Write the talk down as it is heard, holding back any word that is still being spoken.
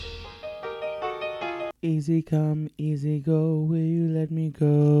Easy come, easy go, will you let me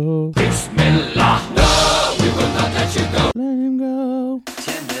go? Bismillah, no, we will not let you go. Let him go.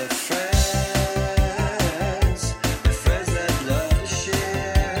 Tender friends, the friends that love to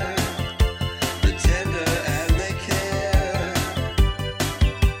share, the tender and they care.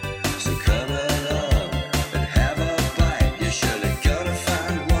 So come along and have a bite. You're surely gonna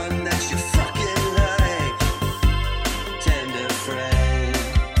find one that you fucking like. Tender friends.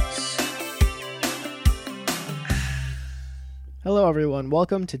 Hello, everyone.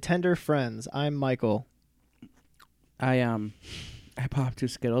 Welcome to Tender Friends. I'm Michael. I popped 2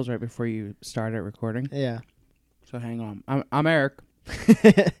 Skittles right before you started recording. Yeah. So hang on. I'm Eric.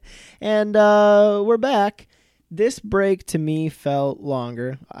 And we're back. This break to me felt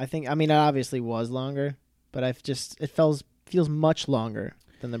longer. It obviously was longer, but it feels much longer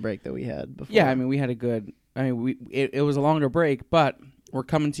than the break that we had before. Yeah, we had it was a longer break, but we're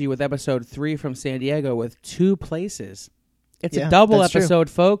coming to you with episode 3 from San Diego with 2 places. It's a double that's true.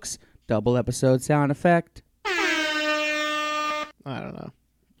 episode, folks. Double episode sound effect. I don't know.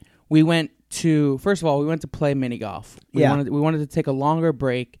 We went to play mini golf. We wanted to take a longer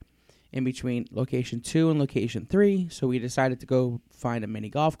break in between location 2 and location 3, so we decided to go find a mini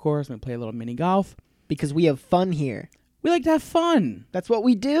golf course and play a little mini golf. Because we have fun here. We like to have fun. That's what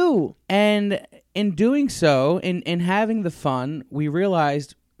we do. And in doing so, in having the fun, we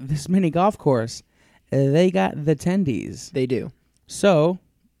realized this mini golf course, they got the tendies. They do. So,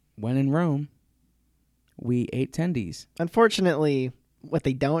 when in Rome, we ate tendies. Unfortunately, what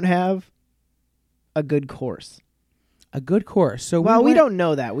they don't have, a good course. A good course. So we don't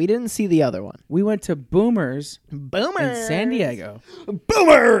know that. We didn't see the other one. We went to Boomers Boomers! in San Diego,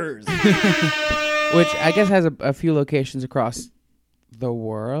 Boomers! which I guess has a few locations across the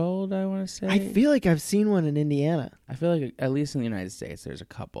world, I want to say. I feel like I've seen one in Indiana. I feel like at least in the United States, there's a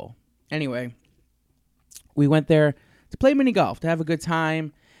couple. Anyway, we went there to play mini golf, to have a good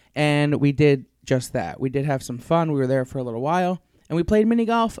time, and we did just that. We did have some fun. We were there for a little while, and we played mini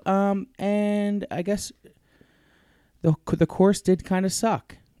golf, and I guess the course did kind of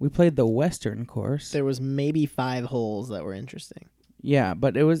suck. We played the Western course. There was maybe 5 holes that were interesting. Yeah,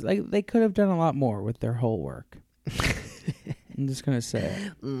 but it was like they could have done a lot more with their whole work. I'm just going to say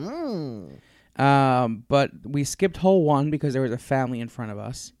it. But we skipped hole 1 because there was a family in front of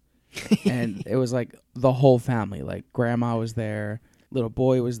us. And it was like the whole family. Like grandma was there, little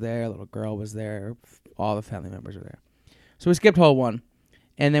boy was there, little girl was there. All the family members were there. So we skipped hole 1.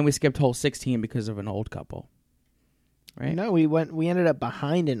 And then we skipped hole 16 because of an old couple. Right? No, we ended up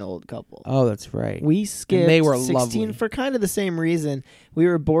behind an old couple. Oh, that's right. We skipped they were 16 lovely. for kind of the same reason. We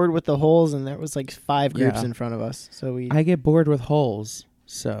were bored with the holes, and there was like 5 groups Yeah. in front of us. So I get bored with holes.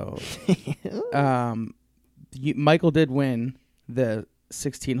 So Michael did win the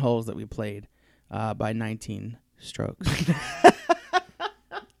 16 holes that we played by 19 strokes.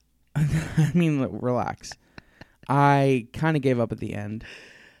 Relax. I kind of gave up at the end.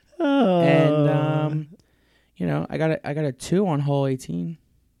 And I got a 2 on hole 18.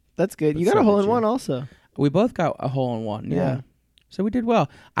 That's good. You That's got a so hole in good, one Jim. also. We both got a hole in 1. Yeah. So we did well.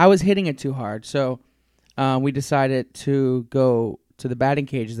 I was hitting it too hard, so we decided to go to the batting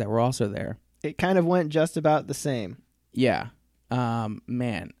cages that were also there. It kind of went just about the same. Yeah.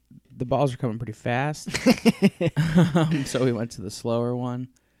 Man, the balls were coming pretty fast. So we went to the slower one.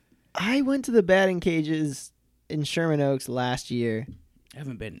 I went to the batting cages in Sherman Oaks last year. I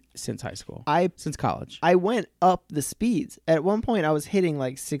haven't been since high school. Since college. I went up the speeds. At one point, I was hitting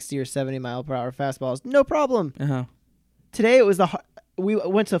like 60 or 70 mile per hour fastballs. No problem. Uh-huh. Today, it was we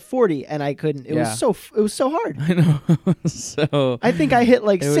went to 40, and I couldn't. It was so hard. I know. So I think I hit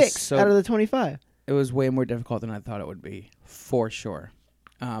like It was 6 out of the 25. it was way more difficult than I thought it would be, for sure.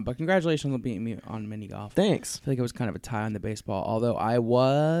 But congratulations on beating me on mini golf. Thanks. I feel like it was kind of a tie on the baseball, although I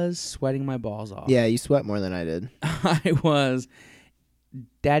was sweating my balls off. Yeah, you sweat more than I did.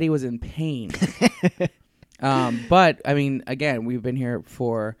 Daddy was in pain. But, again, we've been here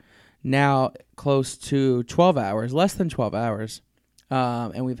for now close to 12 hours, less than 12 hours.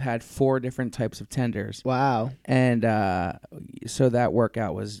 And we've had 4 different types of tenders. Wow. And so that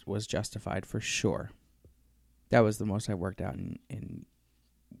workout was justified for sure. That was the most I worked out in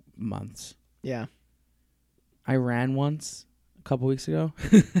months. Yeah. I ran once a couple weeks ago.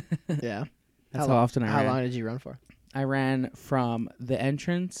 Yeah. That's how often I ran. How long did you run for? I ran from the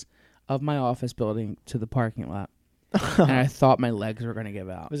entrance of my office building to the parking lot. And I thought my legs were going to give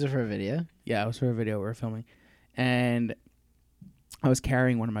out. Was it for a video? Yeah, it was for a video we were filming. And I was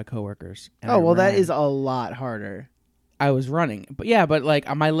carrying one of my coworkers. And Oh, well, that ran. is a lot harder. I was running. But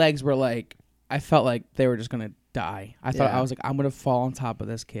like my legs were like, I felt like they were just going to die. I thought Yeah. I was like, I'm gonna fall on top of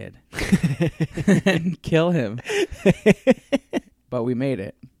this kid and kill him. But we made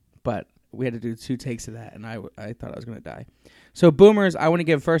it. But we had to do 2 takes of that, and I thought I was gonna die. So Boomers, I want to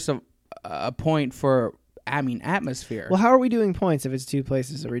give first a point for atmosphere. Well, how are we doing points if it's 2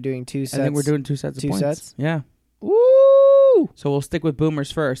 places? Are we doing 2 sets? I think we're doing 2 sets of 2 points. sets? Yeah. Woo! So we'll stick with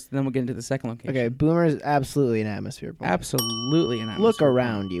Boomers first, and then we'll get into the second location. Okay, Boomer's absolutely an atmosphere point. Absolutely an atmosphere. Look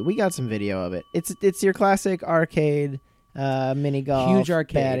around you. We got some video of it. It's your classic arcade, mini golf, Huge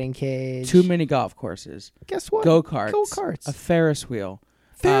arcade. batting cage. 2 mini golf courses, Guess what? go-karts, Go-karts. a Ferris wheel.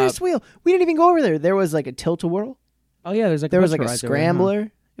 Ferris wheel. We didn't even go over there. There was like a tilt-a-whirl. Oh yeah, there's like There was bunch like of a rides over there, huh?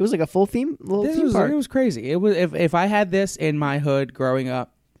 scrambler. It was like a full theme park. It was crazy. It was if I had this in my hood growing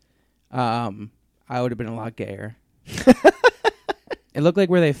up, I would have been a lot gayer. It looked like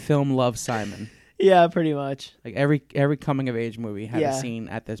where they film Love, Simon. Yeah, pretty much. Like every coming of age movie had Yeah. a scene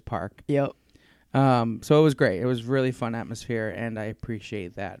at this park. Yep. So it was great. It was really fun atmosphere, and I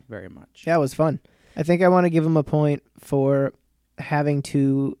appreciate that very much. Yeah, it was fun. I think I want to give him a point for having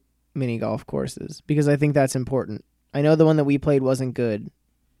 2 mini golf courses because I think that's important. I know the one that we played wasn't good.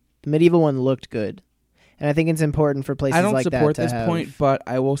 The medieval one looked good. And I think it's important for places I don't like that support to this have... point, but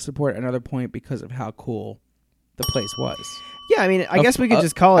I will support another point because of how cool the place was. Yeah, I mean, I guess we could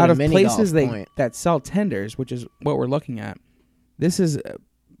just call it out a of mini places golf point. that sell tenders, which is what we're looking at. This is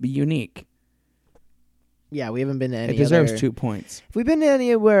unique. Yeah, we haven't been to any It deserves other... 2 points. Have we been to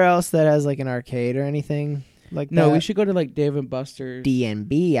anywhere else that has like an arcade or anything like that? No, we should go to like Dave and Buster's.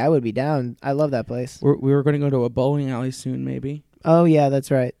 D&B, I would be down. I love that place. We were going to go to a bowling alley soon, maybe. Oh, yeah,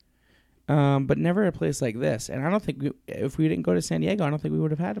 that's right. But never a place like this. And I don't think if we didn't go to San Diego, I don't think we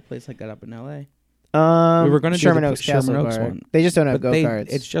would have had a place like that up in L.A. We were gonna do Sherman the Oaks Castle Sherman Oaks Park. one. They just don't have But go-karts.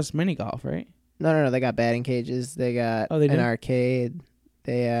 it's just mini golf, right? No. They got batting cages. They got Oh, they an do? arcade.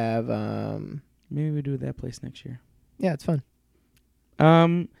 They have... Maybe we do that place next year. yeah, it's fun.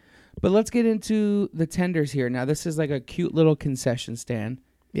 But let's get into the tenders here. Now, this is like a cute little concession stand.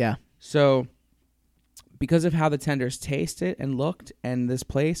 Yeah. So, because of how the tenders tasted and looked and this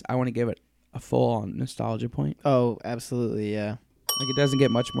place, I want to give it a full-on nostalgia point. Oh, absolutely, yeah. Like, it doesn't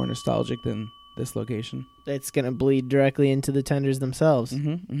get much more nostalgic than this location. It's going to bleed directly into the tenders themselves.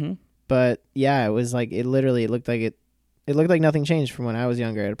 Mm-hmm. But, yeah, it was like... It looked like nothing changed from when I was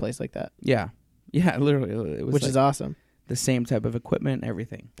younger at a place like that. Yeah. Yeah, literally. It was Which is awesome. the same type of equipment,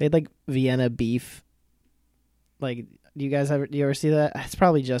 everything. They had like Vienna beef. Like, do you ever see that? It's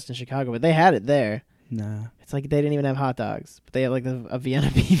probably just in Chicago, but they had it there. Nah. It's like they didn't even have hot dogs, but they had like a Vienna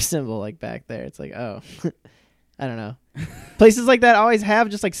beef symbol like back there. It's like, oh, I don't know. Places like that always have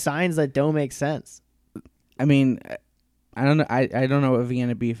just like signs that don't make sense. I mean, I don't know. I don't know what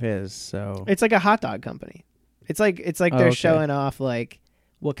Vienna beef is, so It's like a hot dog company. It's like Oh, they're okay. showing off like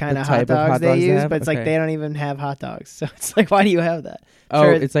what kind The of hot type of dogs hot they dogs they use, have? but it's like Okay. they don't even have hot dogs. So it's like, why do you have that? oh,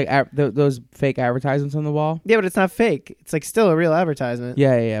 Sure. it's like those fake advertisements on the wall. Yeah, but it's not fake. It's like still a real advertisement.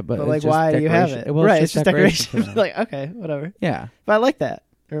 Yeah, but But it's like, just why do you have decoration. it? Well, right, it's just decoration. for them. like, okay, whatever. Yeah, But I like that.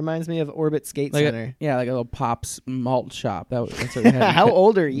 It reminds me of Orbit Skate like Center. like a little Pops malt shop. That's what we had. How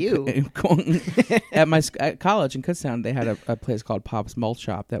old are you? At college in Kutztown, they had a place called Pop's Malt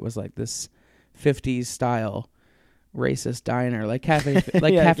Shop that was like this 50s style racist diner, like Cafe Yeah,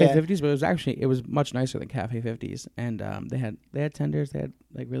 Cafe yeah. 50s, but it was much nicer than Cafe 50s, and they had tenders, they had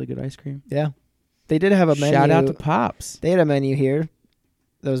like really good ice cream. Yeah. They did have a menu. Shout out to Pops. They had a menu here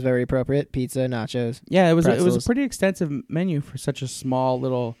that was very appropriate. Pizza, nachos. Yeah, it was a Pretzels. pretty extensive menu for such a small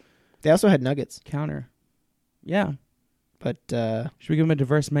little They also had nuggets. counter. Yeah. But, Should we give them a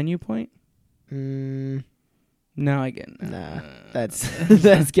diverse menu point? nah, No, I get that's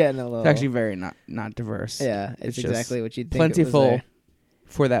that's getting a little... It's actually very not diverse. yeah, it's it's just exactly what you'd think it was Plentiful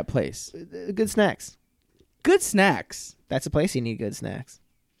for that place. there. Good snacks. Good snacks. That's a place you need good snacks.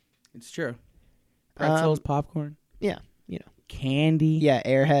 It's true. Pretzels, popcorn. Yeah, you know. Candy. Yeah,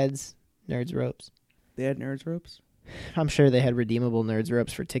 Airheads, Nerds Ropes. They had Nerds Ropes? I'm sure they had redeemable Nerds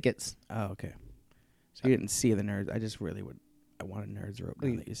Ropes for tickets. Oh, okay. So you didn't see the Nerds. I just really I want a Nerds Rope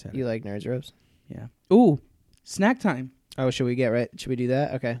now that you said You it. like Nerds Ropes? Yeah. Ooh, snack time. Oh, should we do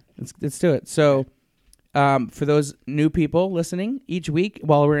that? Okay. Let's do it. So, for those new people listening, each week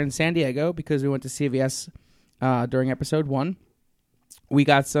while we're in San Diego, because we went to CVS during episode 1, we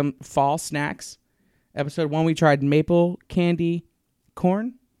got some fall snacks. Episode 1, we tried maple candy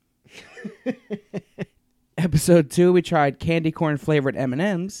corn. Episode 2, we tried candy corn flavored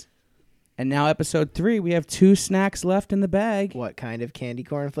M&Ms. And now episode 3, we have 2 snacks left in the bag. What kind of candy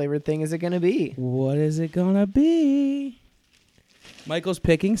corn flavored thing is it going to be? What is it gonna be? Michael's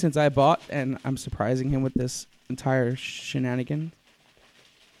picking since I bought, and I'm surprising him with this entire shenanigan.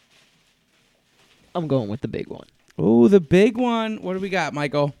 I'm going with the big one. Ooh, the big one. What do we got,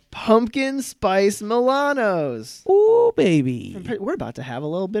 Michael? Pumpkin spice Milanos. Ooh, baby. We're about to have a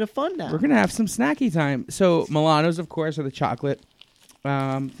little bit of fun now. We're going to have some snacky time. So, Milanos, of course, are the chocolate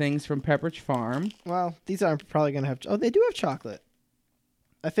things from Pepperidge Farm. Well, these aren't probably going to have... Oh, they do have chocolate.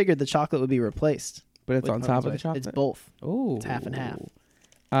 I figured the chocolate would be replaced. But it's with on pumpkin top of the spice. chocolate? It's both. Ooh. It's half and half.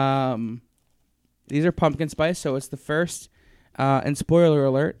 These are pumpkin spice, so it's the first, and spoiler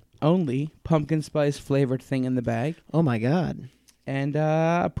alert, only pumpkin spice flavored thing in the bag. Oh, my God. And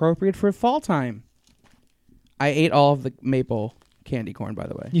appropriate for fall time. I ate all of the maple candy corn, by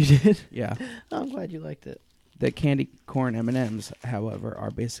the way. You did? Yeah. I'm glad you liked it. The candy corn M&Ms, however, are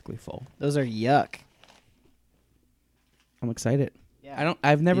basically full. Those are yuck. I'm excited. Yeah.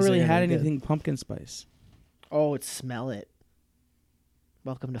 I've never These are really gonna had be good. anything pumpkin spice. Oh, smell it.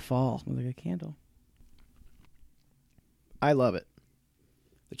 Welcome to fall. Smells like a candle. I love it.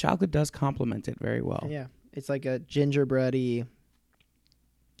 The chocolate does complement it very well. Yeah. It's like a gingerbready,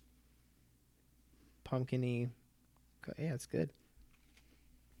 pumpkin-y. Yeah, it's good.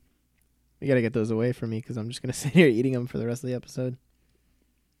 You got to get those away from me because I'm just going to sit here eating them for the rest of the episode.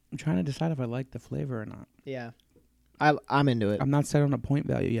 I'm trying to decide if I like the flavor or not. Yeah. I'm into it. I'm not set on a point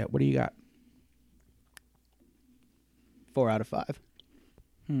value yet. What do you got? 4 out of 5.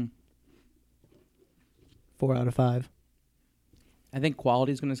 4 out of 5. I think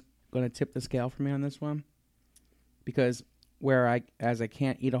quality is going to tip the scale for me on this one, because I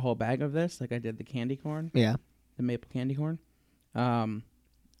can't eat a whole bag of this like I did the candy corn, Yeah. the maple candy corn.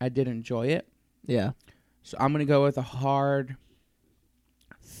 I did enjoy it, Yeah. so I'm going to go with a hard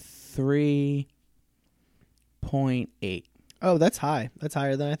 3.8. Oh, that's high. That's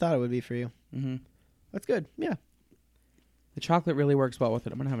higher than I thought it would be for you. Mm-hmm. That's good. Yeah. The chocolate really works well with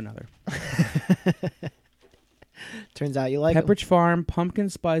it. I'm going to have another. Turns out you like 'em. Pepperidge Farm pumpkin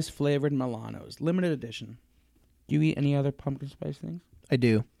spice flavored Milanos, limited edition. Do you eat any other pumpkin spice things? I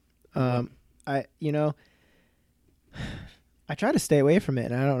do. I try to stay away from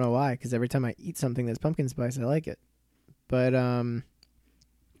it, and I don't know why, because every time I eat something that's pumpkin spice, I like it. But I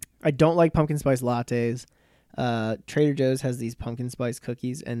don't like pumpkin spice lattes. Trader Joe's has these pumpkin spice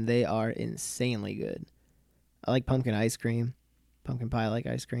cookies, and they are insanely good. I like pumpkin ice cream. Pumpkin pie, I like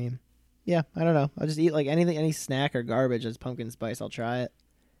ice cream. Yeah, I don't know. I'll just eat like anything, any snack or garbage that's pumpkin spice. I'll try it.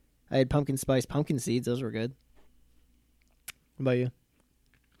 I had pumpkin spice pumpkin seeds. Those were good. What about you?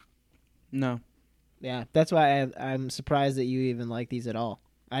 No. Yeah, that's why I'm surprised that you even like these at all.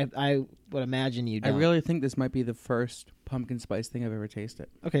 I would imagine you I don't. really think this might be the first pumpkin spice thing I've ever tasted.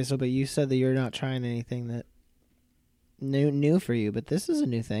 Okay, but you said that you're not trying anything that new for you, but this is a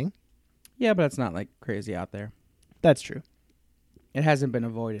new thing. Yeah, but it's not like crazy out there. That's true. It hasn't been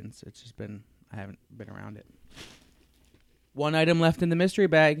avoidance. It's just been, I haven't been around it. One item left in the mystery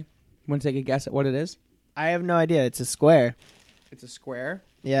bag. Want to take a guess at what it is? I have no idea. It's a square. It's a square.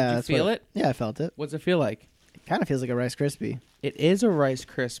 Yeah, Did you that's feel what it? Yeah, I felt it. What's it feel like? It kind of feels like a Rice Krispie. It is a Rice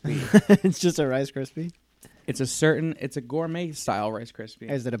Krispie. It's just a Rice Krispie. It's a gourmet style Rice Krispie.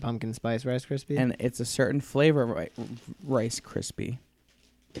 Is it a pumpkin spice Rice Krispie? And it's a certain flavor of Rice Krispie.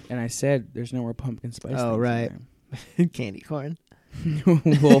 And I said there's no more pumpkin spice. Oh, things in right. there. Candy corn.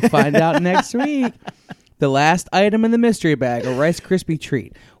 We'll find out next week. The last item in the mystery bag, a Rice Krispie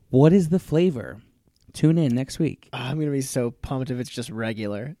treat. What is the flavor? Tune in next week. Oh, I'm gonna be so pumped if it's just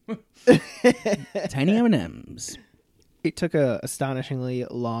regular. Tiny M&Ms. It took a astonishingly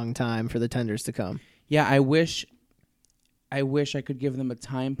long time for the tenders to come. Yeah, I wish I could give them a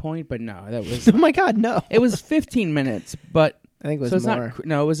time point, but no, that was Oh my God, no! it was 15 minutes, but I think it was so it's more. not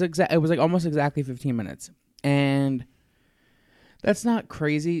no, it was it was like almost exactly 15 minutes. And that's not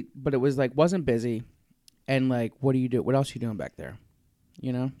crazy, but it was like wasn't busy. And like what do you do? What else are you doing back there?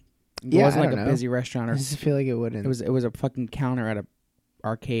 You know? It Yeah, wasn't I like don't a know. busy restaurant I or just feel like it wouldn't. it was a fucking counter at a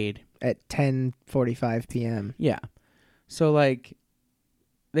arcade. At 10:45 p.m. Yeah. So like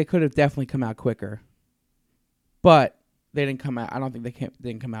they could have definitely come out quicker. But they didn't come out. I don't think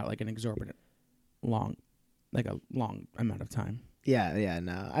didn't come out like an exorbitant long amount of time. Yeah,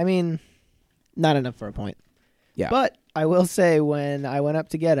 no. I mean, not enough for a point. Yeah. But I will say when I went up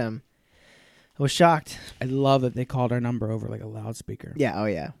to get him, I was shocked. I love that they called our number over like a loudspeaker. Yeah, oh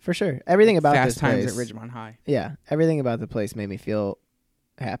yeah, for sure. Everything about Fast this Times place, at Ridgemont High. Yeah, everything about the place made me feel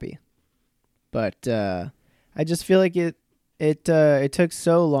happy. But I just feel like it took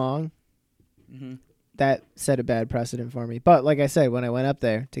so long. Mm-hmm. That set a bad precedent for me. But like I said, when I went up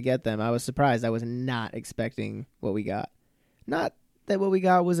there to get them, I was surprised. I was not expecting what we got. Not that what we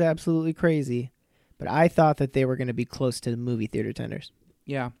got was absolutely crazy, but I thought that they were going to be close to the movie theater tenders.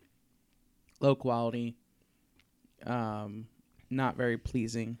 Yeah. Low quality. Not very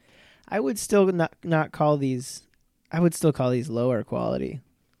pleasing. I would still not call these. I would still call these low quality,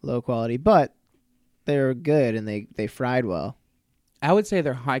 but they're good and they fried well. I would say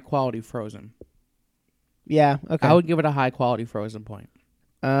they're high quality frozen. Yeah. Okay. I would give it a high quality frozen point.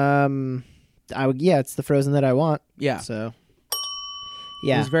 I would. Yeah, it's the frozen that I want. Yeah. So. It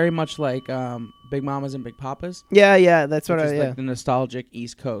Yeah. was very much like Big Mamas and Big Papas. Yeah. That's what Which is I. like the nostalgic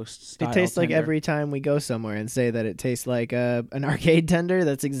East Coast style. It tastes like tender. every time we go somewhere and say that it tastes like an arcade tender.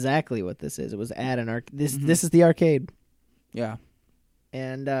 That's exactly what this is. It was at an arcade. This is the arcade, Yeah.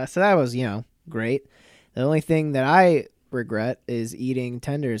 and so that was great. The only thing that I regret is eating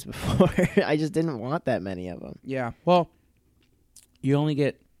tenders before. I just didn't want that many of them. Yeah. Well, you only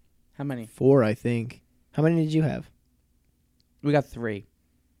get how many? 4, I think. How many did you have? We got 3.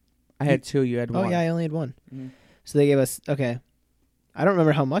 I had 2. You had 1. Oh yeah, I only had 1. Mhm. So they gave us okay. I don't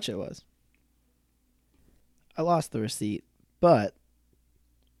remember how much it was. I lost the receipt, but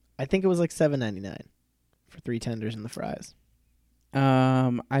I think it was like $7.99 for 3 tenders and the fries.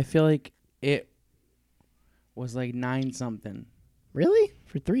 I feel like it was like 9 something. Really?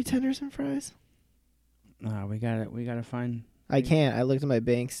 For 3 tenders and fries? We gotta find. I can't. I looked at my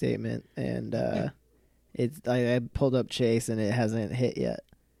bank statement and I pulled up Chase and it hasn't hit yet.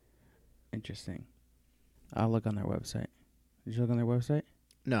 Interesting. I'll look on their website. Did you look on their website?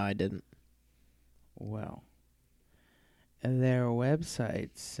 No, I didn't. Well, their website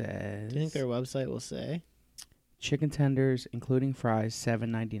says. Do you think their website will say? Chicken tenders, including fries,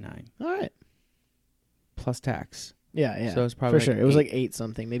 $7.99 All right. plus tax. Yeah. So it's probably for sure. like It was 8. like 8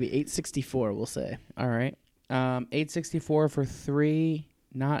 something, maybe 8.64. We'll say. All right. $8.64 for 3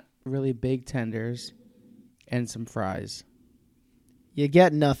 not really big tenders and some fries. You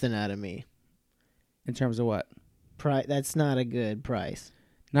get nothing out of me. In terms of what? That's not a good price.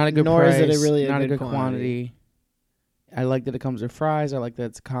 Not a good Nor is price. it really a not good a good quantity. I like that it comes with fries. I like that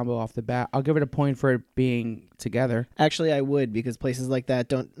it's a combo off the bat. I'll give it a point for it being together. Actually, I would because places like that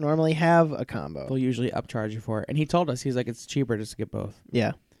don't normally have a combo. They'll usually upcharge you for it. And he told us, he's like, it's cheaper just to get both.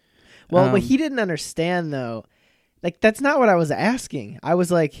 Yeah. Well, what Um, he didn't understand though, like that's not what I was asking. I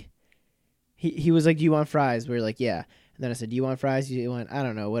was like, he was like, "Do you want fries?" We were like, "Yeah." And then I said, "Do you want fries?" You went, "I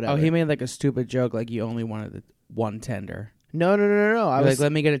don't know, whatever." Oh, he made like a stupid joke, like you only wanted the 1 tender. No. I You're was like,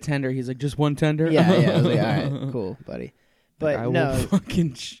 let me get a tender. He's like, just 1 tender? yeah. I was like, all right, cool, buddy. But I will no,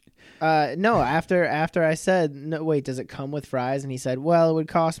 fucking no. After I said, "No, wait, does it come with fries?" And he said, "Well, it would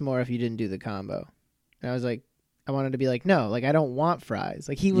cost more if you didn't do the combo." And I was like, I wanted to be like, "No, like I don't want fries."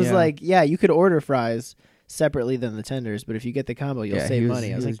 Like he was Yeah. like, "Yeah, you could order fries separately than the tenders, but if you get the combo, you'll Yeah, save he was- money." I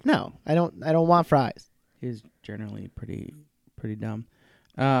he was was- like, "No, I don't want fries." He's generally pretty dumb.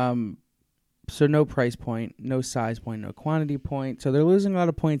 So no price point, no size point, no quantity point. So they're losing a lot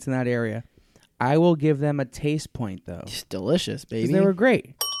of points in that area. I will give them a taste point though, It's delicious, 'cause baby. they were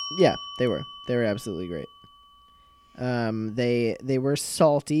great. Yeah, they were. They were absolutely great. They were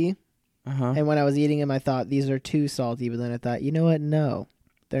salty, Uh-huh. and when I was eating them, I thought these are too salty. But then I thought, you know what? No,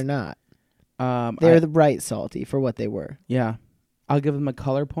 they're not. They're the right salty for what they were. Yeah. I'll give them a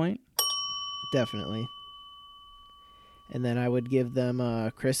color point. Definitely. And then I would give them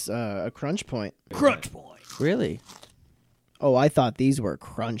a crunch point. Really? Oh, I thought these were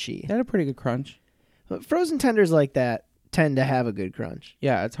crunchy. They had a pretty good crunch. But frozen tenders like that tend to have a good crunch.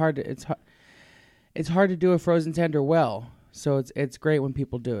 Yeah, it's hard to do a frozen tender well. So it's great when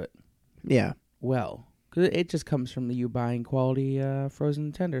people do it Yeah. well. 'Cause it just comes from you buying quality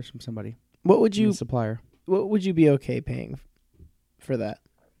frozen tenders from somebody. What would From you the supplier? What would you be okay paying for that?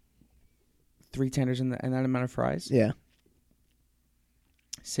 3 tenders and that amount of fries? Yeah.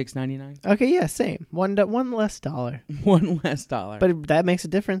 $6.99. Okay. Yeah. Same. One less dollar. $1 less dollar. But that makes a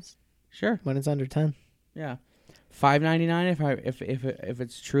difference sure. when it's under 10. Yeah. $5.99 if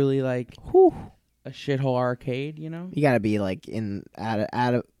it's truly like a shithole arcade, you know? You got to be like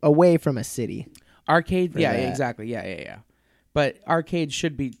away from a city. Arcade, For yeah, that. exactly. Yeah. But arcades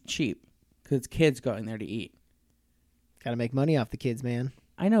should be cheap cuz it's kids going there to eat. Got to make money off the kids, man.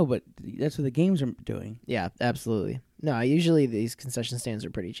 I know, but that's what the games are doing. Yeah, absolutely. No, usually these concession stands are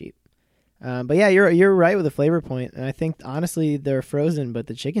pretty cheap. But yeah, you're right with the flavor point, and I think honestly they're frozen, but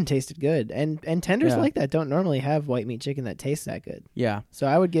the chicken tasted good, and tenders Yeah. like that don't normally have white meat chicken that tastes that good. Yeah. So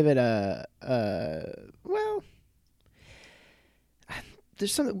I would give it well.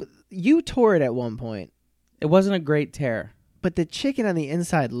 There's something you tore it at one point, It wasn't a great tear. but the chicken on the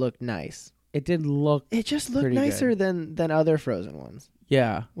inside looked nice. It did look It just looked Pretty nicer than other frozen ones,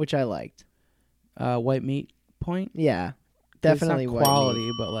 yeah. which I liked. White meat point. Yeah, 'Cause definitely it's white not quality,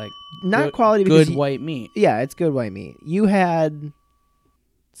 meat. but like Not good- quality because good white meat. yeah, it's good white meat. You had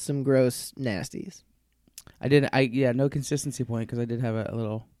some gross nasties. No consistency point because I did have a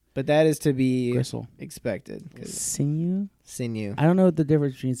little But that is to be Gristle. expected. 'Cause Sinew? sinew. I don't know what the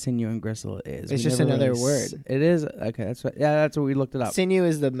difference between sinew and gristle is. It's We just never another really word. It is? Okay, that's what, yeah, that's what we looked it up. Sinew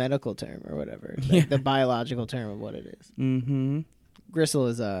is the medical term or whatever. Like Yeah. the biological term of what it is. Mm-hmm. Gristle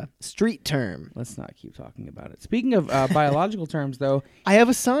is a street term. Let's not keep talking about it. Speaking of biological terms, though, I have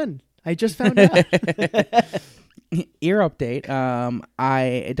a son. I just found out. ear update.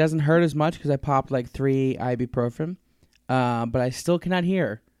 It doesn't hurt as much because I popped like 3 ibuprofen, but I still cannot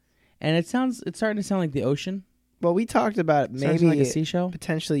hear, and it's starting to sound like the ocean. Well, we talked about Starting to sound like maybe a seashell,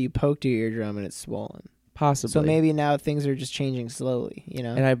 potentially you poked your eardrum and it's swollen. possibly. So maybe now things are just changing slowly, you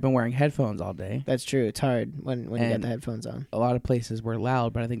know? And I've been wearing headphones all day. That's true. It's hard when you got And- the headphones on. A lot of places were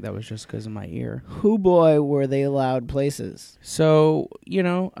loud, but I think that was just because of my ear. Who boy were they loud places? So,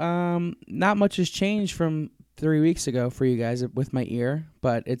 not much has changed from 3 weeks ago for you guys with my ear,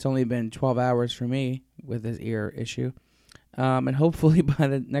 but it's only been 12 hours for me with this ear issue. And hopefully by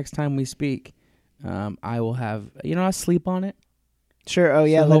the next time we speak, I will have, I'll sleep on it. Sure. Oh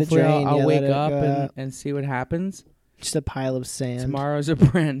yeah, So let it hopefully drain. I'll Yeah, wake let it up go and, out. and see what happens. Just a pile of sand. Tomorrow's a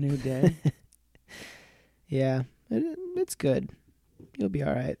brand new day. Yeah, it's good. You'll be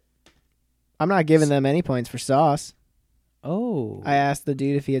all right. I'm not giving them any points for sauce. Oh, I asked the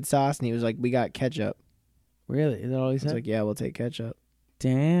dude if he had sauce, and he was like, "We got ketchup." really? Is that all he I was said? like, "Yeah, we'll take ketchup."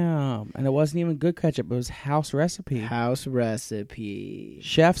 Damn. And it wasn't even good ketchup. It was house recipe. House recipe.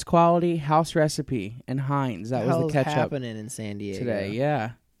 Chef's quality house recipe and Heinz. That was the Hell's ketchup happening in San Diego today.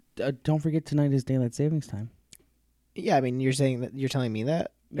 Yeah. Don't forget tonight is daylight savings time. Yeah, I mean, you're saying that you're telling me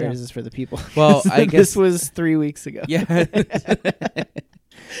that, or Yeah. is this for the people? Well, I guess this was 3 weeks ago. Yeah.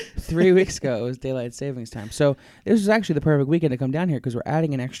 3 weeks ago it was daylight savings time. So this was actually the perfect weekend to come down here because we're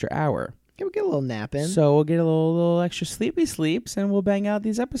adding an extra hour. Can we get a little nap in? So we'll get a little extra sleepy sleeps and we'll bang out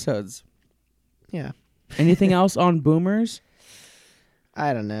these episodes. Yeah. Anything else on Boomers?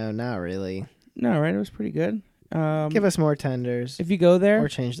 I don't know. Not really. No, right? It was pretty good. Give us more tenders, if you go there, or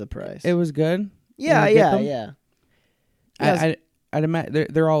change the price. it was good. yeah, you get yeah, them? yeah. Yes. I'd imagine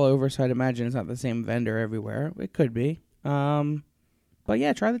they're all over, so I'd imagine it's not the same vendor everywhere. It could be. But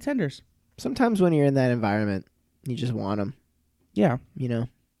yeah, try the tenders. Sometimes when you're in that environment, you just want them, Yeah, you know.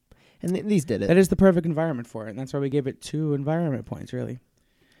 And these did it. that is the perfect environment for it, and that's why we gave it 2 environment points, really.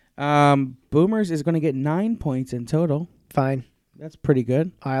 Boomers is going to get 9 points in total. Fine. That's pretty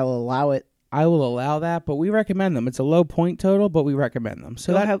good. I'll allow it. I will allow that, but we recommend them. It's a low point total, but we recommend them.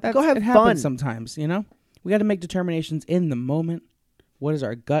 So Go that's have it fun. happens sometimes, We got to make determinations in the moment. What is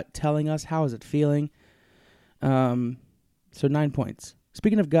our gut telling us? How is it feeling? So 9 points.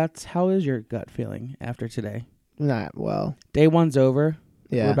 Speaking of guts, how is your gut feeling after today? Not well. Day 1's over.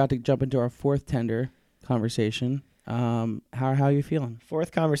 Yeah. We're about to jump into our 4th tender conversation. How are you feeling?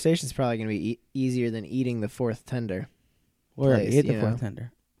 4th conversation is probably going to be easier than eating the 4th tender. We already Place, ate the you 4th know.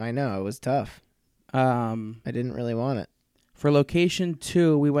 tender. I know, it was tough. I didn't really want it. For location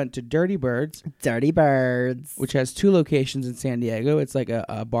 2, we went to Dirty Birds, Dirty Birds. which has 2 locations in San Diego. It's like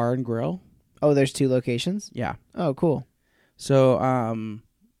a bar and grill. Oh, there's 2 locations? Yeah. Oh, cool. So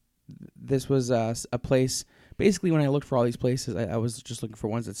this was a place. Basically, when I looked for all these places, I was just looking for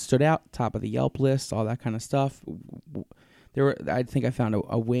ones that stood out, top of the Yelp list, all that kind of stuff. I think I found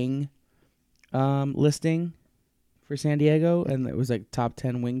a wing listing for San Diego, and it was like top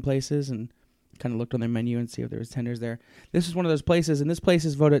 10 wing places, and kind of looked on their menu and see if there was tenders there. This is one of those places, and this place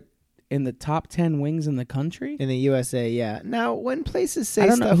is voted in the top 10 wings in the country. In the USA, yeah. Now, when places say I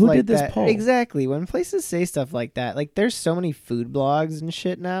don't know, stuff who like did this that, poll? exactly. When places say stuff like that, like there's so many food blogs and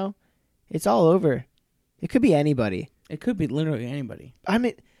shit now. It's all over. It could be anybody. It could be literally anybody. I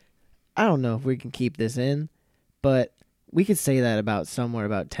mean, I don't know if we can keep this in, but we could say that about somewhere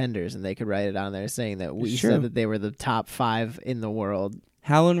about tenders, and they could write it on there saying that we Sure. said that they were the top 5 in the world.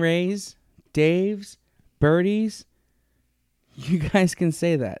 Howlin' Ray's, Dave's, Birdie's. You guys can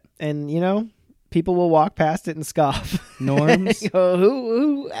say that. And, you know, people will walk past it and scoff. Norms. Go,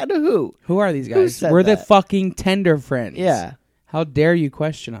 who? Who are these Who guys? said We're the that? fucking tender friends. Yeah. How dare you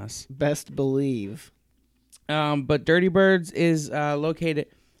question us? Best believe. But Dirty Birds is located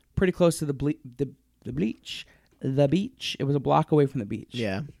pretty close to the beach. The beach. It was a block away from the beach.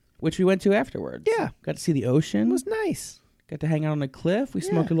 Yeah. Which we went to afterwards. Yeah. Got to see the It ocean. was nice. Got to hang out on a cliff. We Yeah.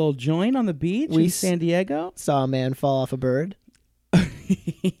 smoked a little joint on the beach We in s- San Diego. Saw a man fall off a bird.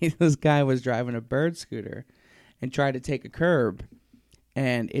 This guy was driving a bird scooter and tried to take a curb,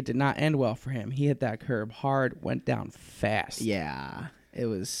 and it did not end well for him. He hit that curb hard, went down fast. Yeah. It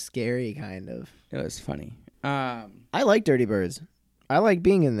was scary, kind of. It was funny. I like Dirty Birds. I like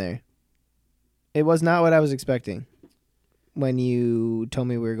being in there. It was not what I was expecting. When you told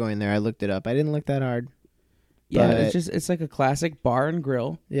me we were going there, I looked it up. I didn't look that hard. Yeah, But- it's like a classic bar and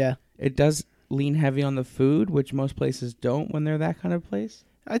grill. Yeah. It does lean heavy on the food, which most places don't when they're that kind of place.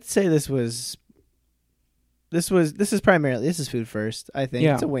 I'd say this is food first. I think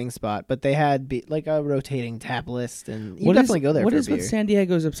Yeah. it's a wing spot, but they had like a rotating tap list, and you What is- definitely go there What for is a beer. with San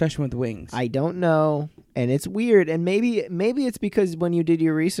Diego's obsession with wings? I don't know, and it's weird, and maybe it's because when you did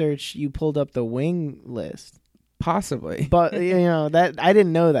your research, you pulled up the wing list. Possibly. But that I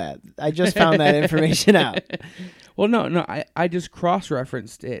didn't know that. I just found that information out. Well, no, I just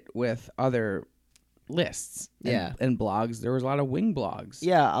cross-referenced it with other lists and blogs. There was a lot of wing blogs.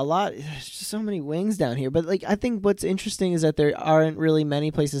 Yeah, a lot. There's just so many wings down here. But like, I think what's interesting is that there aren't really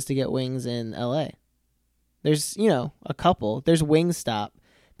many places to get wings in LA. There's a couple. There's Wingstop,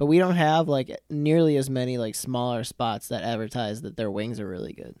 but we don't have like nearly as many like smaller spots that advertise that their wings are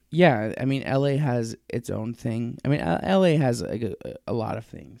really good. Yeah, I mean, LA has its own thing. I mean, LA has like a lot of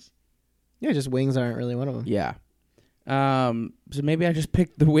things. Yeah, just wings aren't really one of them. Yeah. So maybe I just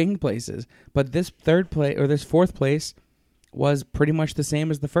picked the wing places, but this fourth place was pretty much the same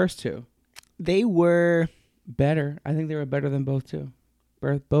as the first two. They were Better. I think they were better than both two.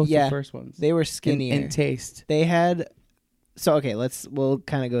 Both Yeah, the first ones. they were skinnier. in taste. They had. So okay, we'll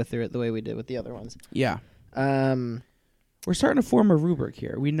kind of go through it the way we did with the other ones. Yeah. Um, We're starting to form a rubric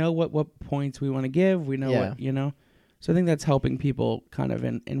here. We know what points we want to give. We know what. So I think that's helping people kind of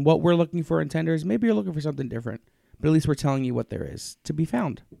in what we're looking for in tenders. Maybe you're looking for something different, but at least we're telling you what there is to be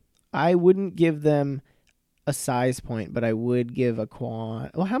found. I wouldn't give them a size point, but I would give a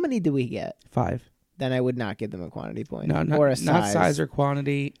Well, how many do we get? 5. Then I would not give them a quantity point. No, or a not size or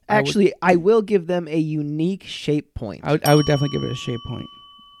quantity. Actually, I will give them a unique shape point. I would definitely give it a shape point.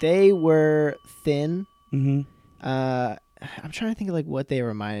 They were thin. Mm-hmm. I'm trying to think of like what they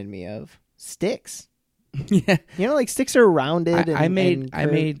reminded me of. Sticks. Yeah. Like sticks are rounded. I made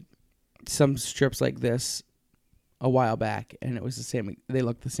curved. some strips like this a while back, and it was the same. They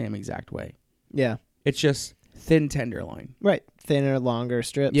looked the same exact way. Yeah. It's just thin tenderloin. Right. Thinner, longer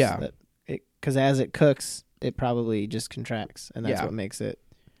strips. Yeah. Because as it cooks, it probably just contracts, and that's Yeah. what makes it.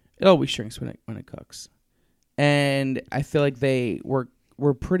 It always shrinks when it cooks, and I feel like they were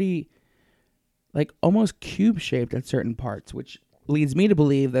pretty, like almost cube shaped at certain parts, which leads me to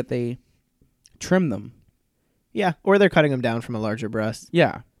believe that they trim them. Yeah. Or they're cutting them down from a larger breast.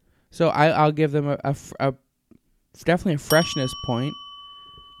 Yeah, so I'll give them a definitely a freshness point,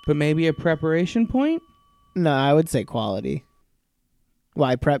 but maybe a preparation point. No, I would say quality.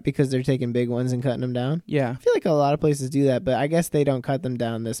 Why prep? Because they're taking big ones and cutting them down? Yeah, I feel like a lot of places do that, but I guess they don't cut them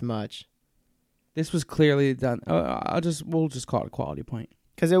down this much. this was clearly done. We'll just call it a quality point.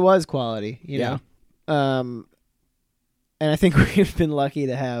 Because it was quality, you Yeah. know? And I think we've been lucky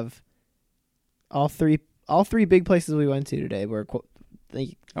to have all three big places we went to today were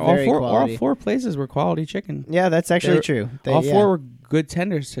very quality. All four places were quality chicken. Yeah, that's actually They're- true. All four were good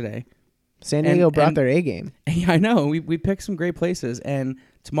tenders today. San Diego brought and- their A game. Yeah, I know. We picked some great places, and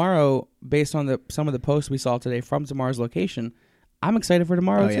tomorrow, based on some of the posts we saw today from tomorrow's location, I'm excited for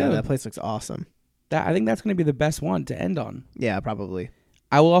tomorrow too. Yeah, that place looks awesome. I think that's going to be the best one to end on. Yeah, probably.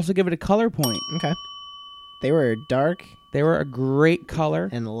 I will also give it a color point. Okay. They were dark They were a great color,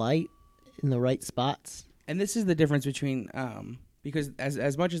 and light in the right spots. and this is the difference between because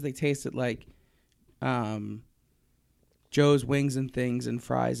as much as they tasted like Joe's Wings and Things and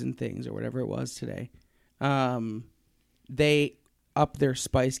Fries and Things or whatever it was today, they upped their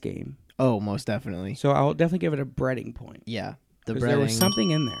spice game. Oh, most definitely. So I'll definitely give it a breading point. Yeah. The 'Cause breading. there was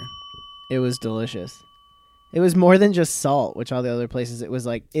something in there. It was delicious. It was more than just salt, which all the other places, it was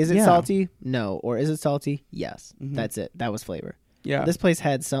like, is it Yeah. salty? No. Or is it salty? Yes. Mhm. That's it. That was flavor. Yeah. This place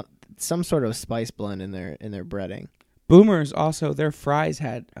had some sort of spice blend in their breading. Boomers also, their fries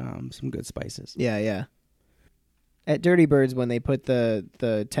had some good spices. Yeah, yeah. At Dirty Birds, when they put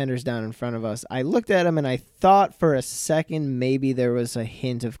the tenders down in front of us, I looked at them and I thought for a second maybe there was a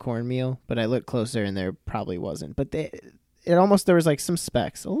hint of cornmeal, but I looked closer and there probably wasn't. But there was like some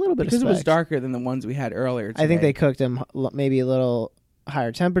specks, a little bit Because of it specks. was darker than the ones we had earlier today. I think they cooked them maybe a little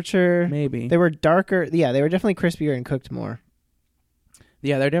higher temperature. Maybe. They were darker. Yeah, they were definitely crispier and cooked more.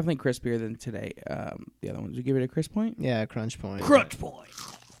 Yeah, they're definitely crispier than today. The other ones. You give it a crisp point? Yeah, crunch point. Crunch point.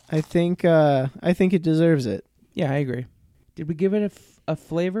 I think it deserves it. Yeah, I agree. Did we give it a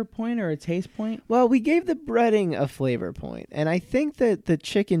flavor point or a taste point? Well, we gave the breading a flavor point, and I think that the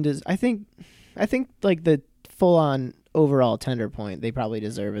chicken does. I think like the full on overall tender point they probably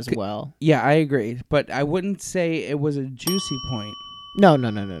deserve as well. Yeah, I agree. But I wouldn't say it was a juicy point No.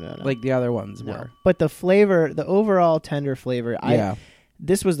 like the other ones No. were. But the flavor, the overall tender flavor. Yeah.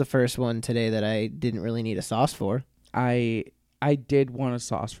 This was the first one today that I didn't really need a sauce for. I did want a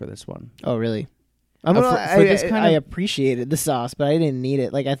sauce for this one. Oh, really? I appreciated the sauce, but I didn't need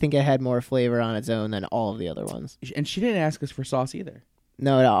it. Like, I think it had more flavor on its own than all of the other ones. And she didn't ask us for sauce either.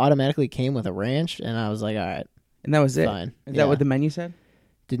 No, it automatically came with a ranch, and I was like, all right, And that was it. fine. Is that what the menu said?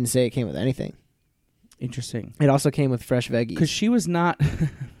 Didn't say it came with anything. Interesting. It also came with fresh veggies. Because she was not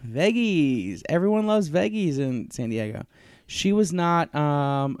veggies. Everyone loves veggies in San Diego. She was not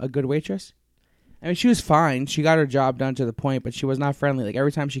a good waitress. I mean, she was fine. She got her job done to the point, but she was not friendly. Like,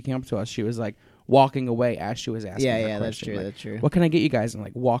 every time she came up to us, she was like walking away as she was asking. Yeah, that that's question. true. Like, That's true. what can I get you guys? And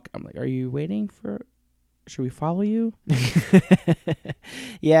like walk. I'm like, are you waiting for? Should we follow you?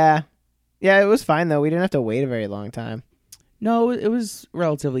 Yeah, it was fine though. We didn't have to wait a very long time. No, it was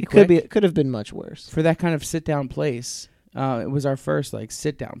relatively It quick. could have been much worse. For that kind of sit down place. It was our first like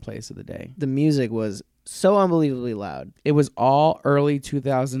sit down place of the day. The music was so unbelievably loud. It was all early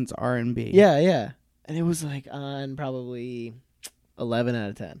 2000s R&B. Yeah. And it was like on probably 11 out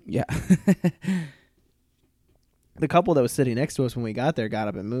of 10. Yeah. The couple that was sitting next to us when we got there got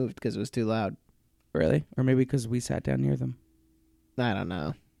up and moved because it was too loud. Really? Or maybe because we sat down near them. I don't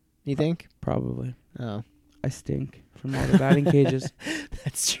know. You think? Probably. Oh. I stink from all the batting cages.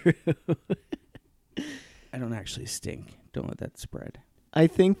 That's true. I don't actually stink. Don't let that spread. I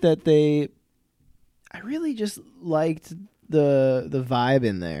think that I really just liked the vibe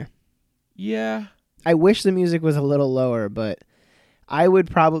in there. Yeah. I wish the music was a little lower, but I would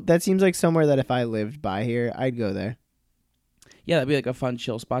probably, that seems like somewhere that if I lived by here, I'd go there. Yeah, that'd be like a fun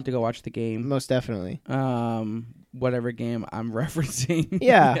chill spot to go watch the game. Most definitely. Whatever game I'm referencing.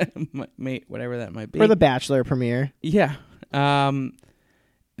 Yeah. Whatever that might be. For the Bachelor premiere. Yeah.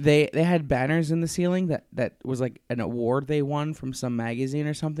 They had banners in the ceiling that was like an award they won from some magazine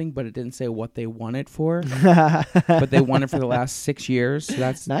or something, but it didn't say what they won it for. But they won it for the last 6 years, so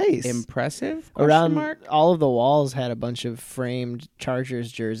that's Nice. impressive. Around Mark? all of the walls had a bunch of framed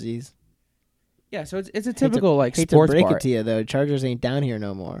Chargers jerseys. Yeah, so it's a typical like Hate sports to break bar. it to you though, Chargers ain't down here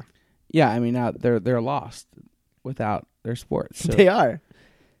no more. Yeah, I mean now they're lost without their sports. So They are.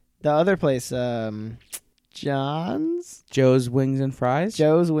 The other place, John's Joe's Wings and Fries.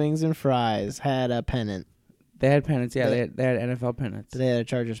 Joe's Wings and Fries had a pennant. They had pennants. Yeah, They- they had NFL pennants. They had a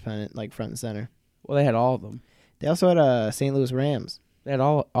Chargers pennant like front and center. Well, they had all of them. They also had a St. Louis Rams. They had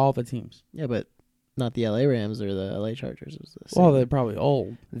all the teams. Yeah, but not the LA Rams or the LA Chargers. It was the same. Well, they're probably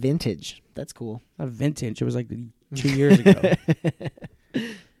old. Vintage. That's cool. Not vintage. It was like 2 years ago.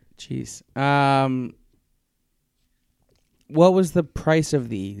 Jeez. What was the price of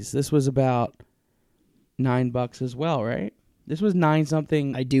these? This was about $9 as well, right? This was 9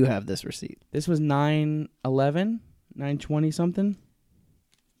 something. I do have this receipt. This was 9.11, 9.20 something,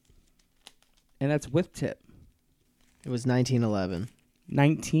 and that's with tip. It was 1911.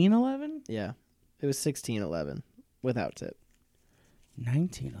 19.11. Yeah. It was 1611 without tip.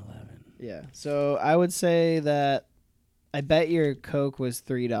 19.11. Yeah. So I would say that I bet your Coke was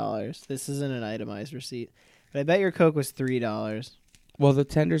 $3. This isn't an itemized receipt, but I bet your Coke was $3. Well, the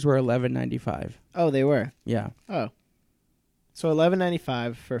tenders were $11.95. Oh, they were. Yeah. Oh. So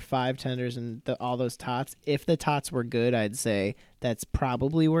 $11.95 for 5 tenders and all those tots. If the tots were good, I'd say that's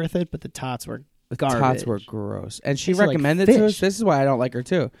probably worth it, but the tots were The garbage. tots were gross. And she Tasted like recommended fish. those. This is why I don't like her,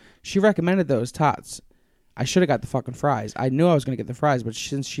 too. She recommended those tots. I should have got the fucking fries. I knew I was going to get the fries, but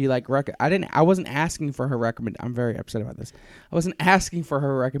since she, like, I wasn't asking for her I'm very upset about this. I wasn't asking for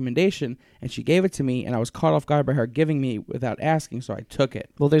her recommendation, and she gave it to me, and I was caught off guard by her giving me without asking, so I took it.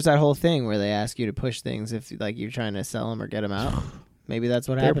 Well, there's that whole thing where they ask you to push things if like you're trying to sell them or get them out. Maybe that's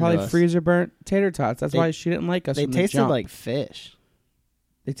what They were happened probably to us. freezer burnt tater tots. That's They- why she didn't like us They from the tasted jump. like fish.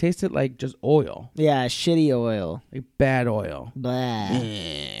 They tasted like just oil. Yeah, shitty oil. Like bad oil. Blah.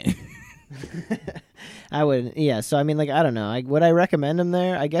 Eh. I wouldn't. Yeah, so I mean, like, I don't know. Would I recommend them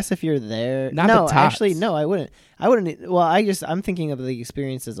there? I guess if you're there. Not no, the tots. actually, no, I wouldn't. I wouldn't. Well, I'm thinking of the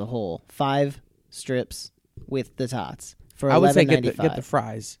experience as a whole. 5 strips with the tots for I would say $11.95. get the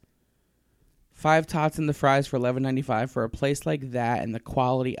fries. 5 tots and the fries for $11.95 for a place like that and the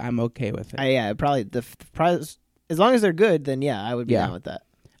quality. I'm okay with it. Yeah, probably the price. As long as they're good, then yeah, I would be Yeah. down with that.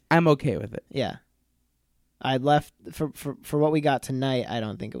 I'm okay with it. Yeah, I left for what we got tonight. I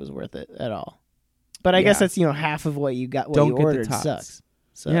don't think it was worth it at all. But I guess Yeah. that's half of what you got. What Don't you get the ordered tots. sucks.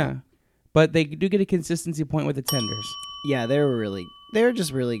 So Yeah, but they do get a consistency point with the tenders. yeah, they were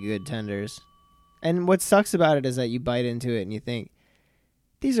just really good tenders. And what sucks about it is that you bite into it and you think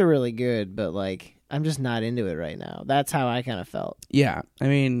these are really good, but like I'm just not into it right now. That's how I kind of felt. Yeah, I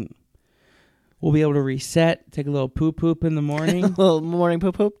mean, we'll be able to reset, take a little poop in the morning, Little morning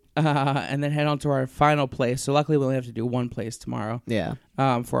poop poop. and then head on to our final place. So luckily, we only have to do one place tomorrow. Yeah.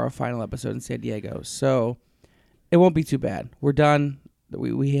 For our final episode in San Diego. So it won't be too bad. We're done.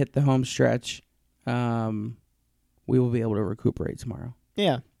 We hit the home stretch. we will be able to recuperate tomorrow.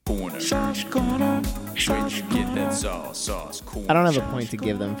 Yeah. Sauce corner. Where'd you get that sauce corner? I don't have a point to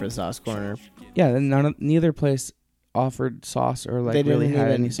give them for Sauce Corner. Yeah, then neither place offered sauce or like They really didn't had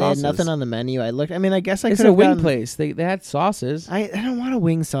even. any They sauces. had nothing on the menu. I guess I It's could a have wing gotten, place. They had sauces. I don't want a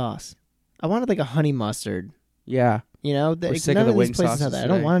wing sauce. I wanted like a honey mustard. Yeah. You know, We're sick none of the of these wing places have sauces that. I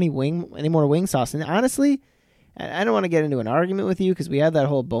don't today. want any more wing sauce. And honestly, I don't want to get into an argument with you because we had that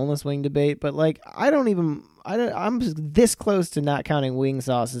whole boneless wing debate. But like, I'm this close to not counting wing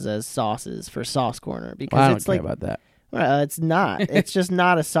sauces as sauces for Sauce Corner because Well, I don't it's care like, about that. well, it's not. It's just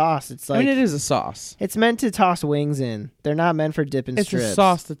not a sauce. It's like I mean, it is a sauce. it's meant to toss wings in. They're not meant for dipping It's strips. a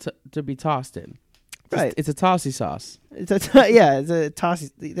sauce to be tossed in. Right. It's a tossy sauce. It's a yeah. It's a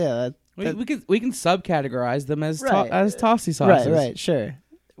tossy. Yeah. We can subcategorize them as Right. as tossy sauces. Right. Sure.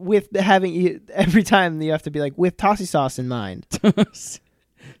 With having you every time you have to be like with tossy sauce in mind.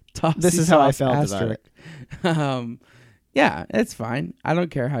 Tossy This is how I sauce felt asterisk. about it. Yeah, it's fine. I don't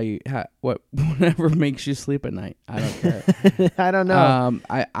care whatever makes you sleep at night. I don't care. I don't know.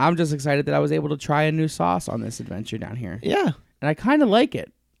 I'm just excited that I was able to try a new sauce on this adventure down here, Yeah. and I kind of like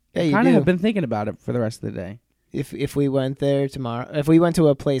it. Yeah, I you kind of do. have been thinking about it for the rest of the day. If we went there tomorrow, if we went to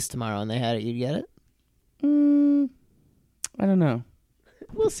a place tomorrow and they had it, you'd get it. I don't know.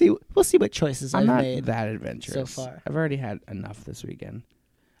 We'll see. We'll see what choices I'm I've not made. that adventurous so far. I've already had enough this weekend.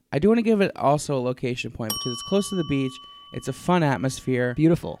 I do want to give it also a location point because it's close to the beach. It's a fun atmosphere.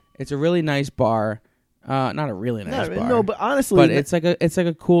 Beautiful. It's a really nice bar. Not a really nice bar. No, but honestly, but it's like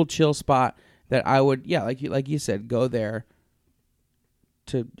a cool chill spot that I would like you said, go there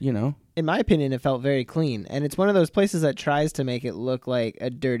to, in my opinion, it felt very clean, and it's one of those places that tries to make it look like a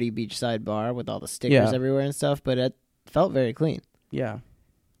dirty beachside bar with all the stickers Yeah. everywhere and stuff, but it felt very clean, yeah.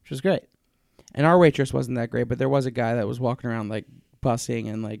 which was great. And our waitress wasn't that great, but there was a guy that was walking around like bussing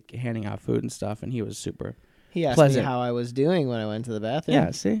and like handing out food and stuff, and he was super. He asked Pleasant. me how I was doing when I went to the bathroom.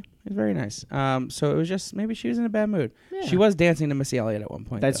 Yeah, see, it was very nice. So it was just maybe she was in a bad mood. Yeah. She was dancing to Missy Elliott at one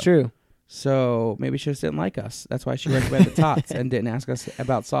point. That's though. true. So maybe she just didn't like us. That's why she went to the tots and didn't ask us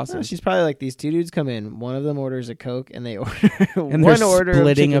about sauces. No, she's probably like, these two dudes come in. One of them orders a Coke, and they order and one they're order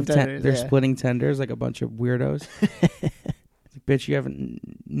splitting of chicken tenders. they're Yeah. splitting tenders like a bunch of weirdos. Like, bitch, you haven't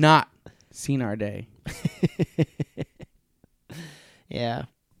not seen our day. Yeah.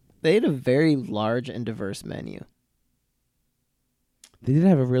 They had a very large and diverse menu. They did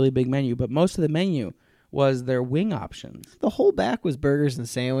have a really big menu, but most of the menu was their wing options. The whole back was burgers and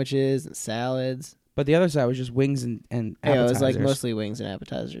sandwiches and salads. But the other side was just wings and Yeah, appetizers. it was like mostly wings and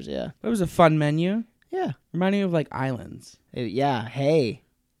appetizers, yeah. It was a fun menu. Yeah. Reminded me of like islands. Yeah, hey.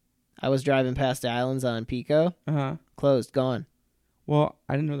 I was driving past the islands on Pico. Uh-huh. Closed, gone. Well,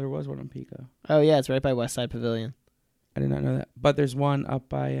 I didn't know there was one on Pico. Oh, yeah, it's right by West Side Pavilion. I did not know that. But there's one up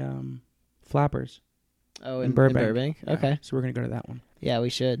by Flappers. Oh, In Burbank. Yeah, Okay. So we're going to go to that one. Yeah, we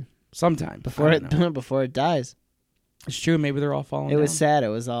should. Sometime. Before I it don't know. before it dies. It's true. Maybe they're all falling It was down. sad. It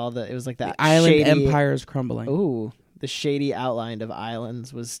was like that The island shady, empire is crumbling. Ooh, the shady outline of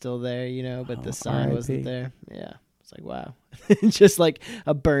islands was still there, but Oh, the sign RIP. wasn't there. Yeah. It's like, wow. Just like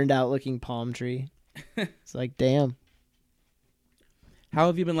a burned out looking palm tree. It's like, damn. How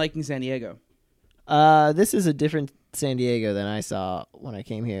have you been liking San Diego? This is a different San Diego than I saw when I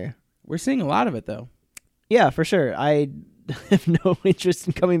came here. We're seeing a lot of it, though. Yeah, for sure. I have no interest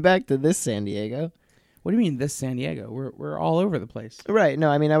in coming back to this San Diego. What do you mean this San Diego? We're all over the place. Right. No,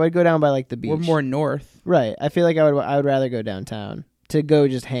 I mean, I would go down by like the beach. We're more north. Right. I feel like I would rather go downtown to go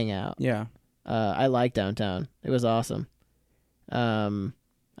just hang out. Yeah. I like downtown. It was awesome.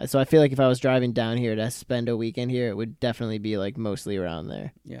 So I feel like if I was driving down here to spend a weekend here, it would definitely be like mostly around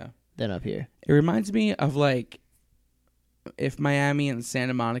there Yeah. than up here. It reminds me of like if Miami and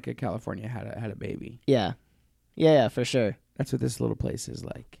Santa Monica, California had a baby. Yeah. Yeah, for sure. That's what this little place is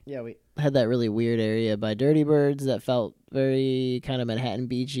like. Yeah, we had that really weird area by Dirty Birds that felt very kind of Manhattan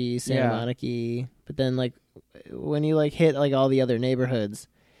Beachy, Santa Yeah. Monica-y. But then like when you like hit like all the other neighborhoods,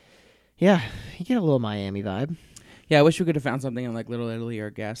 yeah, you get a little Miami vibe. Yeah, I wish we could have found something in like Little Italy or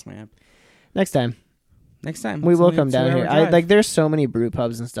Gaslamp. Next time. Next time. We will It's only come a down 2-hour here. drive. There's so many brew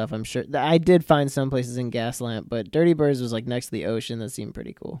pubs and stuff, I'm sure. I did find some places in Gaslamp, but Dirty Birds was like next to the ocean. That seemed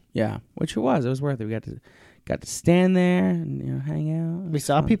pretty cool. Yeah, which it was. It was worth it. We got to stand there and hang out. It We was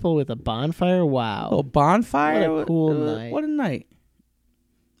saw fun. people with a bonfire. Wow. A little bonfire. What a cool night. What a night.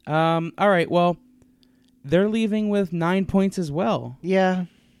 All right. Well, they're leaving with 9 points as well. Yeah.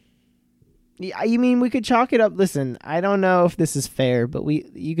 Yeah, you mean we could chalk it up? Listen, I don't know if this is fair, but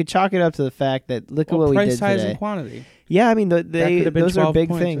you could chalk it up to the fact that look at what we price, did size, today. and quantity. Yeah, I mean That could have been those 12 are big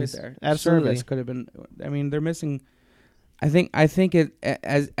points things. right there. Absolutely. Service could have been. I mean, they're missing. I think it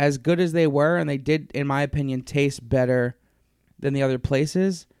as good as they were, and they did, in my opinion, taste better than the other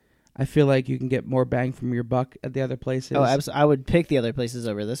places. I feel like you can get more bang from your buck at the other places. Oh, I would pick the other places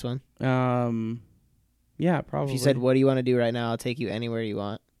over this one. Yeah, probably. If you said, "What do you want to do right now?" I'll take you anywhere you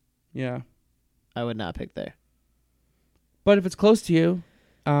want. Yeah, I would not pick there. but if it's close to you,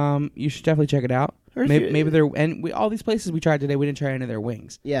 you should definitely check it out. Or if Maybe they're all these places we tried today. We didn't try any of their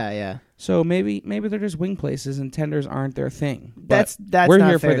wings. Yeah. So maybe they're just wing places and tenders aren't their thing. But That's we're not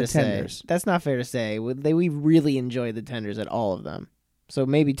here fair for the to tenders. say. That's not fair to say. We really enjoy the tenders at all of them. So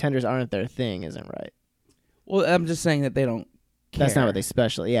maybe tenders aren't their thing, isn't right. Well, I'm just saying that they don't care. That's not what they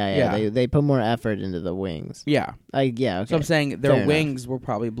special. Yeah. They put more effort into the wings. Yeah. Okay. So I'm saying their Fair wings will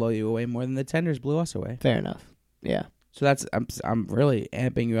probably blow you away more than the tenders blew us away. Fair enough. Yeah. So I'm really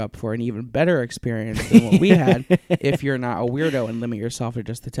amping you up for an even better experience than what we had if you're not a weirdo and limit yourself to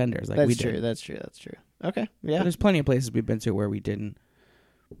just the tenders like we did. That's true. Okay. But Yeah. there's plenty of places we've been to where we didn't,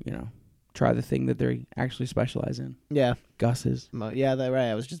 try the thing that they actually specialize in. Yeah. Gus's. Yeah, that's right.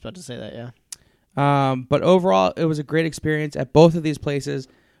 I was just about to say that, yeah. But overall, it was a great experience at both of these places.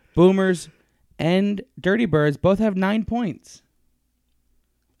 Boomers and Dirty Birds both have 9 points.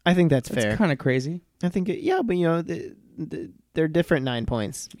 I think that's That's fair. kind of crazy. I think but they're different 9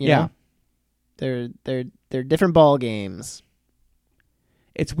 points. You Yeah. know? They're different ball games.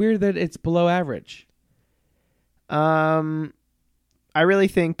 It's weird that it's below average. I really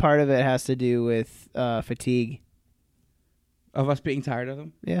think part of it has to do with fatigue. Of us being tired of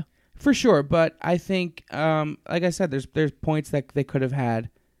them? Yeah. For sure, but I think, like I said, there's points that they could have had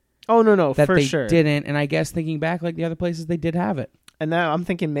Oh no, that for they sure. didn't, and I guess thinking back, like the other places, they did have it. And now I'm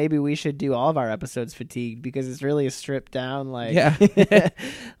thinking maybe we should do all of our episodes fatigued because it's really a stripped down, like, Yeah.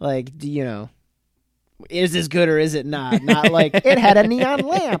 like, is this good or is it not? Not like it had a neon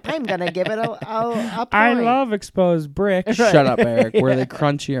lamp. I'm gonna give it a point. I love exposed brick. Right. Shut up, Eric. Were they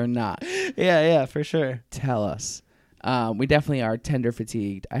crunchy or not? Yeah, for sure. Tell us. We definitely are tender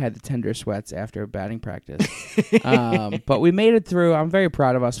fatigued. I had the tender sweats after batting practice. But we made it through. I'm very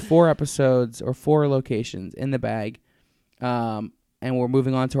proud of us. 4 episodes or 4 locations in the bag. And we're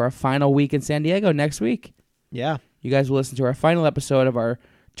moving on to our final week in San Diego next week. Yeah. You guys will listen to our final episode of our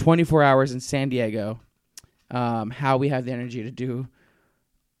 24 hours in San Diego. How we have the energy to do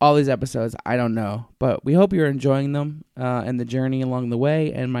all these episodes, I don't know. But we hope you're enjoying them and the journey along the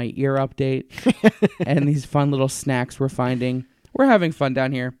way and my ear update and these fun little snacks we're finding. We're having fun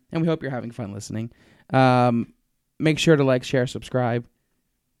down here, and we hope you're having fun listening. Make sure to like, share, subscribe.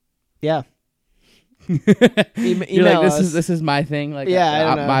 Yeah. You're like, this is my thing. Like, Yeah,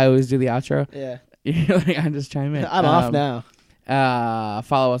 I don't know. I always do the outro. Yeah. You're like, I just chime in. I'm off now.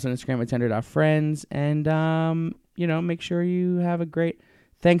 Follow us on Instagram at tender.friends, and make sure you have a great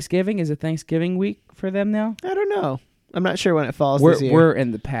Thanksgiving. Is it Thanksgiving week for them now? I don't know. I'm not sure when it falls this year. We're in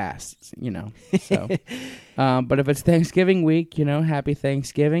the past, so but if it's Thanksgiving week, happy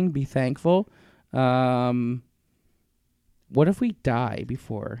Thanksgiving, be thankful. What if we die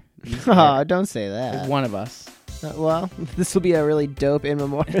before these Oh, air? don't say that. One of us. Well, this will be a really dope in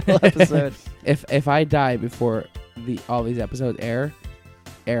memorial episode. If I die before all these episodes air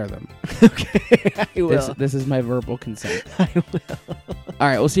them. Okay, I will. This is my verbal consent. I will. All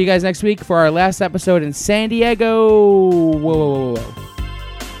right, we'll see you guys next week for our last episode in San Diego. Whoa.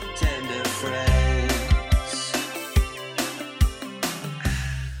 Tender friend.